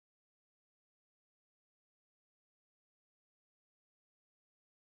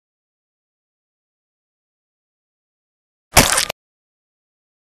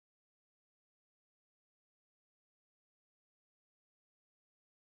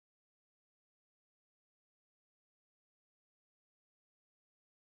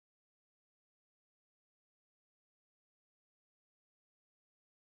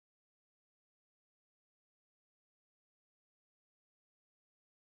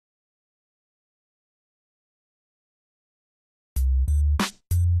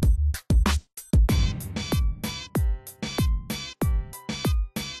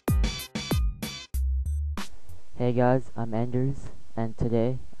Hey guys, I'm Anders, and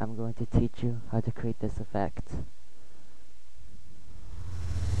today I'm going to teach you how to create this effect.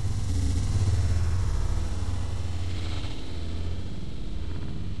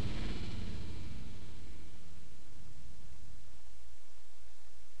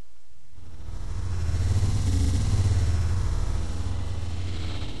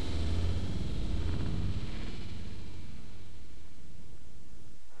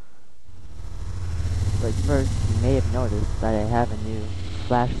 But first, you may have noticed that I have a new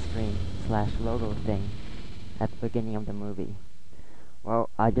splash screen slash logo thing at the beginning of the movie. Well,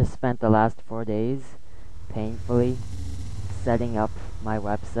 I just spent the last 4 days painfully setting up my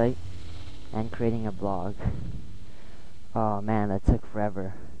website and creating a blog. Oh man, that took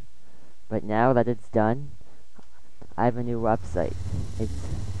forever. But now that it's done, I have a new website. It's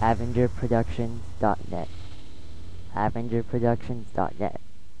avengerproductions.net. avengerproductions.net.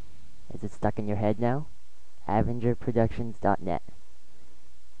 Is it stuck in your head now? avengerproductions.net.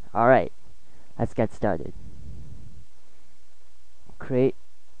 Alright, let's get started. Create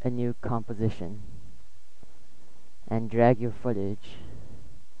a new composition and drag your footage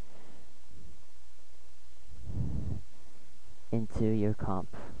into your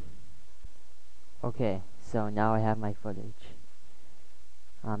comp. Okay, so now I have my footage.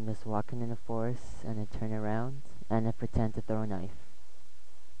 I'm just walking in the forest and I turn around and I pretend to throw a knife.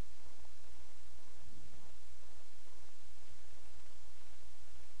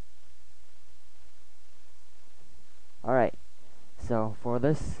 Alright, so for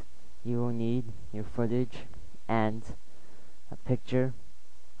this you will need your footage and a picture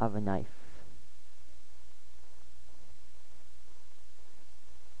of a knife.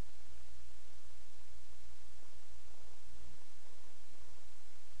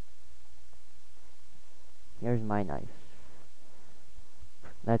 Here's my knife.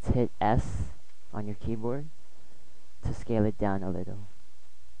 Let's hit S on your keyboard to scale it down a little.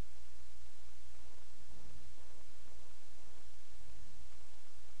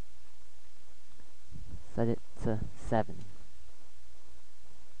 Set it to 7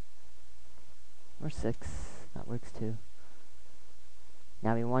 or 6, that works too.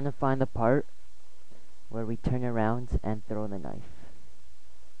 Now we want to find the part where we turn around and throw the knife.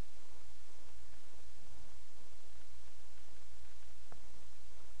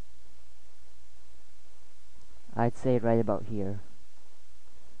 I'd say right about here.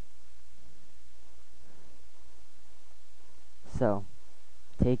 So,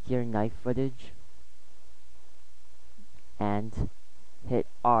 take your knife footage and hit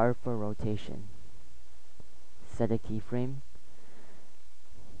R for rotation. Set a keyframe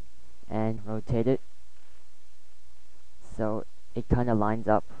and rotate it so it kind of lines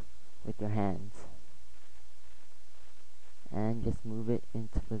up with your hands. And just move it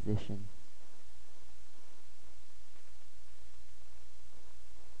into position.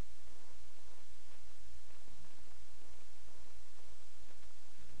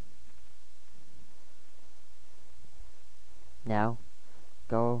 Now,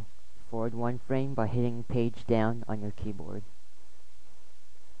 go forward 1 frame by hitting page down on your keyboard.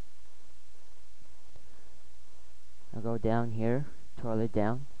 Now go down here, twirl it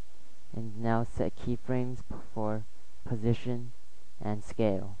down, and now set keyframes for position and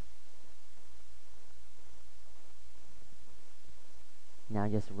scale. Now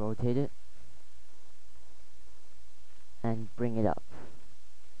just rotate it and bring it up.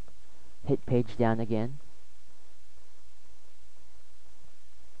 Hit page down again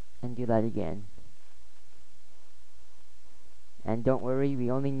and do that again. And don't worry, we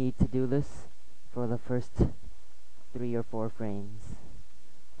only need to do this for the first 3 or 4 frames.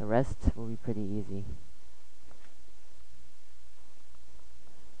 The rest will be pretty easy.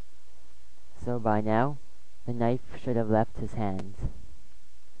 So by now, the knife should have left his hand.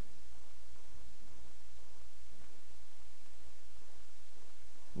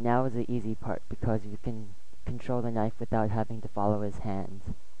 Now is the easy part because you can control the knife without having to follow his hand.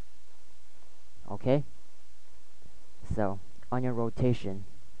 Okay? So, on your rotation,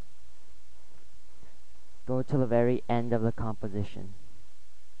 go to the very end of the composition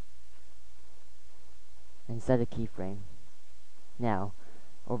and set a keyframe. Now,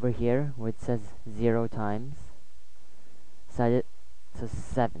 over here where it says 0 times, set it to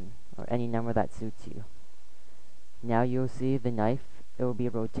 7 or any number that suits you. Now you'll see the knife, it will be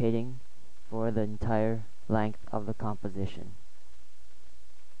rotating for the entire length of the composition.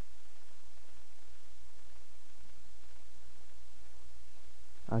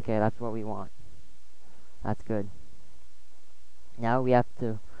 Okay, that's what we want. That's good. Now we have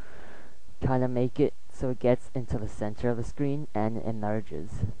to kind of make it so it gets into the center of the screen and enlarges.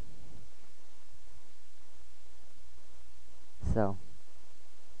 So,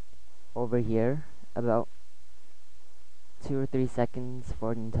 over here, about 2 or 3 seconds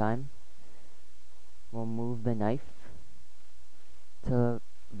forward in time, we'll move the knife to the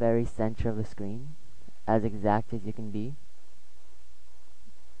very center of the screen, as exact as you can be,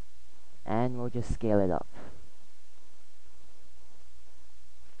 and we'll just scale it up.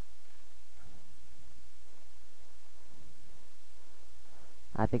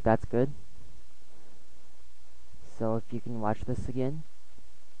 I think that's good. So if you can watch this again,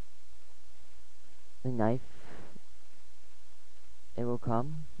 the knife, it will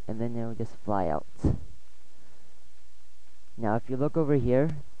come, and then it will just fly out. Now if you look over here,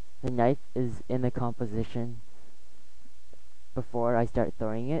 the knife is in the composition before I start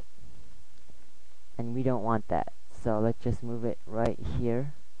throwing it, and we don't want that. So let's just move it right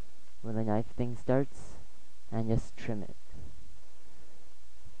here where the knife thing starts, and just trim it.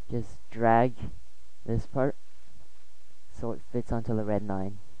 Just drag this part so it fits onto the red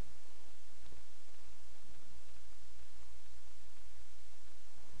line.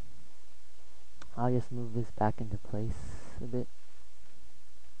 I'll just move this back into place a bit.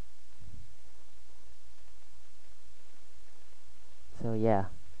 So yeah,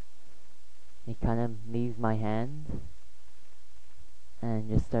 it kind of leaves my hand and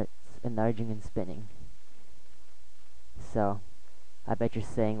just starts enlarging and spinning. So, I bet you're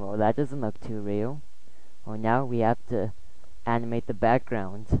saying, well, that doesn't look too real. Well, now we have to animate the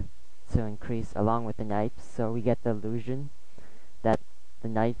background to increase along with the knife, so we get the illusion that the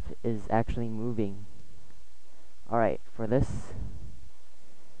knife is actually moving. Alright, for this,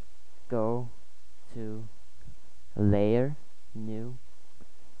 go to Layer, New,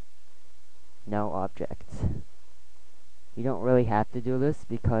 No Object. You don't really have to do this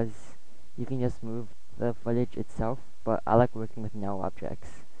because you can just move the footage itself, but I like working with no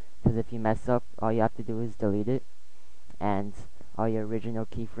objects, because if you mess up, all you have to do is delete it, and all your original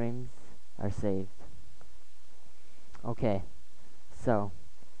keyframes are saved. Okay, so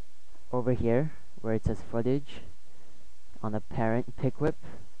over here where it says footage, on the parent pick whip,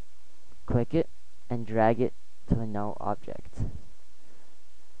 click it and drag it to the no object.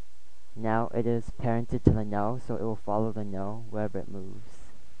 Now it is parented to the no, so it will follow the no wherever it moves.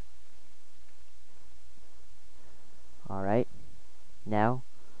 Alright, now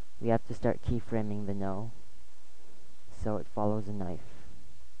we have to start keyframing the no so it follows a knife.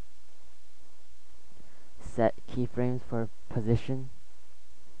 Set keyframes for position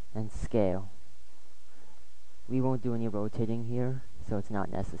and scale. We won't do any rotating here, so it's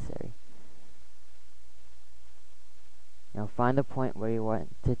not necessary. Now find the point where you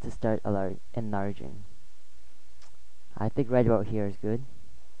want it to start enlarging. I think right about here is good.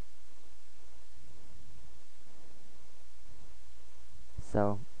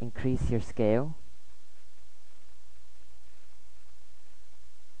 So increase your scale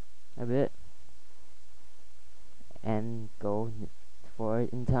a bit and go forward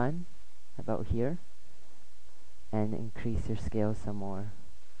in time about here and increase your scale some more.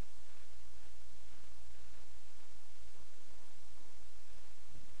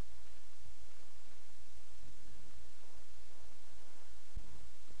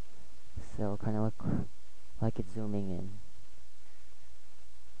 So kind of look like it's zooming in.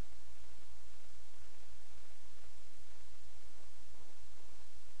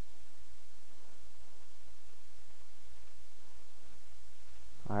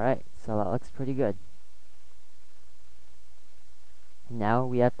 Alright, so that looks pretty good. Now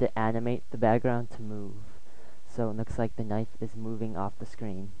we have to animate the background to move. So it looks like the knife is moving off the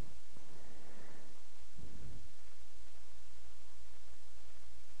screen.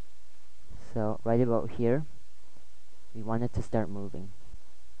 So right about here, we want it to start moving.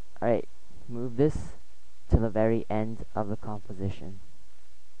 Alright, move this to the very end of the composition.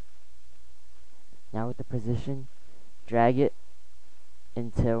 Now with the position, drag it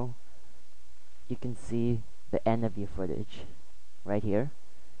until you can see the end of your footage right here,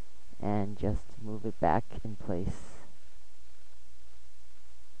 and just move it back in place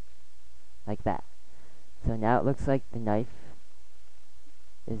like that. So now it looks like the knife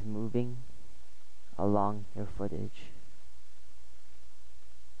is moving along your footage.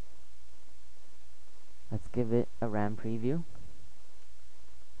 Let's give it a RAM preview.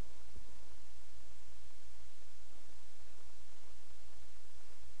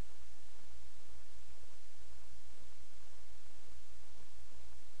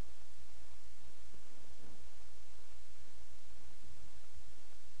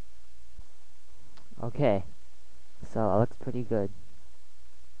 Okay, so that looks pretty good.